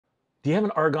Do you have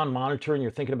an Argon monitor and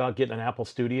you're thinking about getting an Apple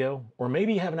Studio? Or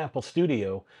maybe you have an Apple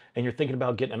Studio and you're thinking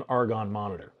about getting an Argon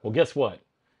monitor. Well, guess what?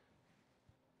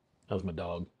 That was my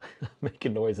dog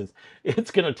making noises. It's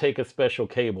going to take a special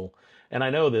cable. And I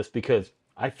know this because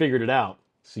I figured it out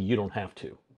so you don't have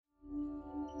to.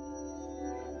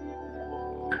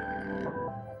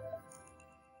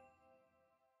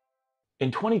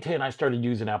 In 2010, I started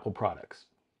using Apple products.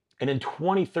 And in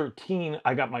 2013,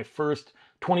 I got my first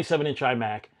 27-inch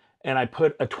iMac and I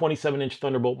put a 27-inch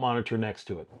Thunderbolt monitor next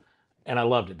to it. And I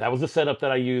loved it. That was the setup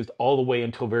that I used all the way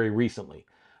until very recently.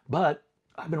 But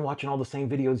I've been watching all the same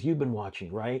videos you've been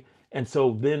watching, right? And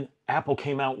so then Apple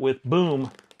came out with, boom,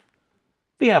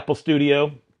 the Apple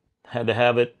Studio. Had to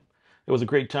have it. It was a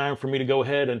great time for me to go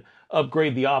ahead and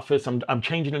upgrade the office. I'm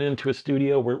changing it into a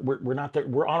studio. We're not there.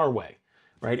 We're on our way,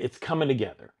 right? It's coming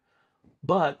together.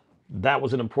 But that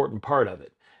was an important part of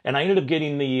it. And I ended up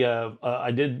getting the, I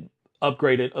did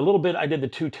upgrade it a little bit. I did the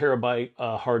 2 terabyte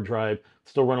hard drive,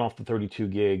 still run off the 32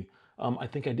 gig. I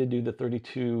think I did do the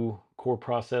 32 core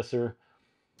processor.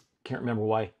 Can't remember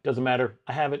why. Doesn't matter.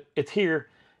 I have it. It's here.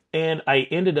 And I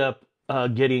ended up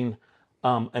getting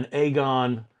an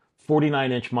Agon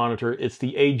 49-inch monitor. It's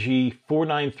the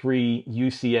AG493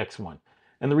 UCX1.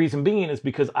 And the reason being is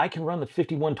because I can run the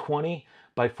 5120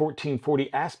 by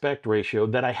 1440 aspect ratio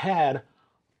that I had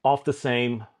off the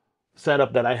same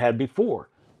setup that I had before,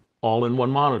 all in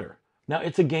one monitor. Now,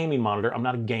 it's a gaming monitor. I'm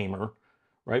not a gamer,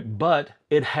 right? But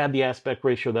it had the aspect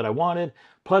ratio that I wanted.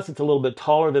 Plus, it's a little bit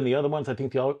taller than the other ones. I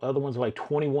think the other ones were like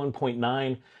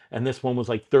 21.9, and this one was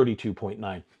like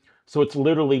 32.9. So it's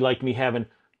literally like me having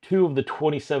two of the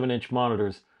 27-inch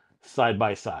monitors side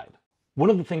by side. One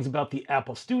of the things about the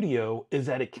Apple Studio is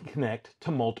that it can connect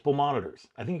to multiple monitors.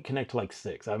 I think it can connect to like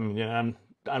 6. I mean, I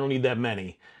don't need that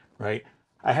many, right?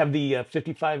 I have the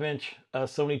 55-inch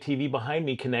Sony TV behind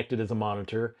me connected as a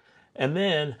monitor, and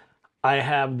then I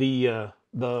have the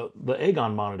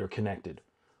Agon monitor connected.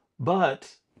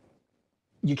 But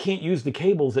you can't use the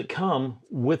cables that come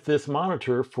with this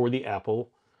monitor for the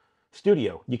Apple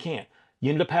Studio. You can't.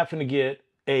 You end up having to get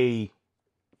a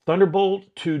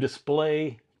Thunderbolt to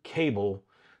display cable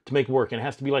to make it work. And it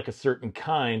has to be like a certain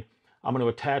kind. I'm going to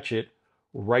attach it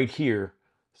right here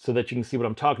so that you can see what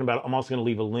I'm talking about. I'm also going to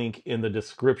leave a link in the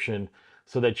description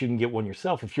so that you can get one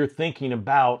yourself if you're thinking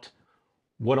about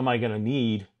what am I going to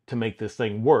need to make this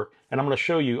thing work. And I'm going to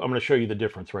show you the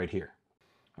difference right here.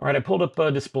 All right, I pulled up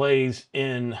displays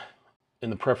in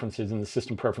the preferences, in the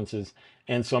system preferences.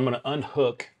 And so I'm going to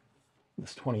unhook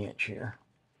this 20-inch here,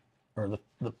 or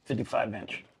the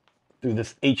 55-inch through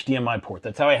this HDMI port.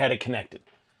 That's how I had it connected,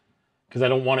 because I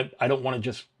don't want it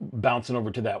just bouncing over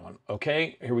to that one.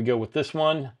 Okay, here we go with this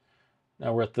one.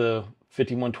 Now we're at the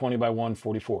 5120 by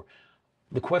 144.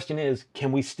 The question is,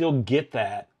 can we still get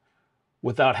that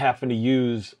without having to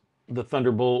use the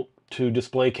Thunderbolt to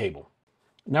display cable?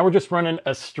 Now we're just running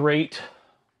a straight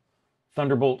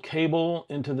Thunderbolt cable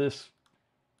into this.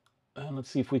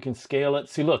 Let's see if we can scale it.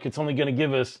 See, look, it's only going to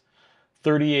give us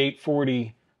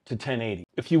 3840 to 1080.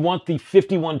 If you want the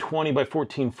 5120 by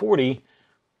 1440,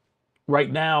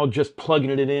 right now just plugging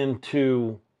it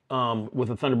into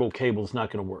with a Thunderbolt cable is not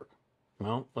going to work.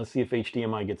 Well, let's see if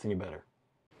HDMI gets any better.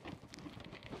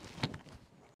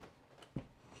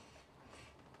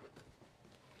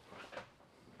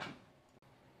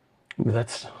 Ooh,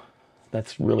 that's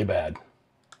really bad.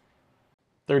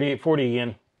 3840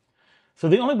 again. So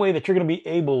the only way that you're going to be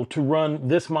able to run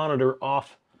this monitor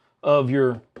off of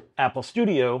your Apple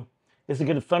Studio is to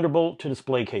get a Thunderbolt to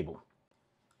display cable.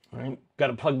 All right,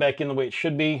 got it plugged back in the way it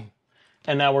should be.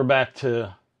 And now we're back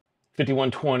to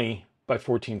 5120 by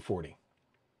 1440.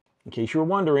 In case you were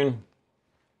wondering,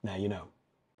 now you know.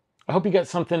 I hope you got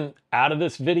something out of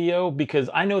this video, because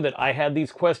I know that I had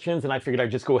these questions and I figured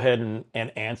I'd just go ahead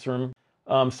and answer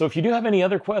them. So if you do have any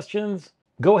other questions,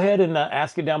 go ahead and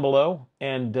ask it down below.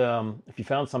 And if you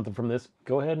found something from this,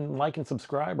 go ahead and like and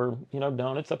subscribe, or,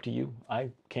 don't. It's up to you. I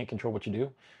can't control what you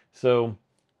do. So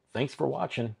thanks for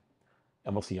watching,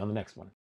 and we'll see you on the next one.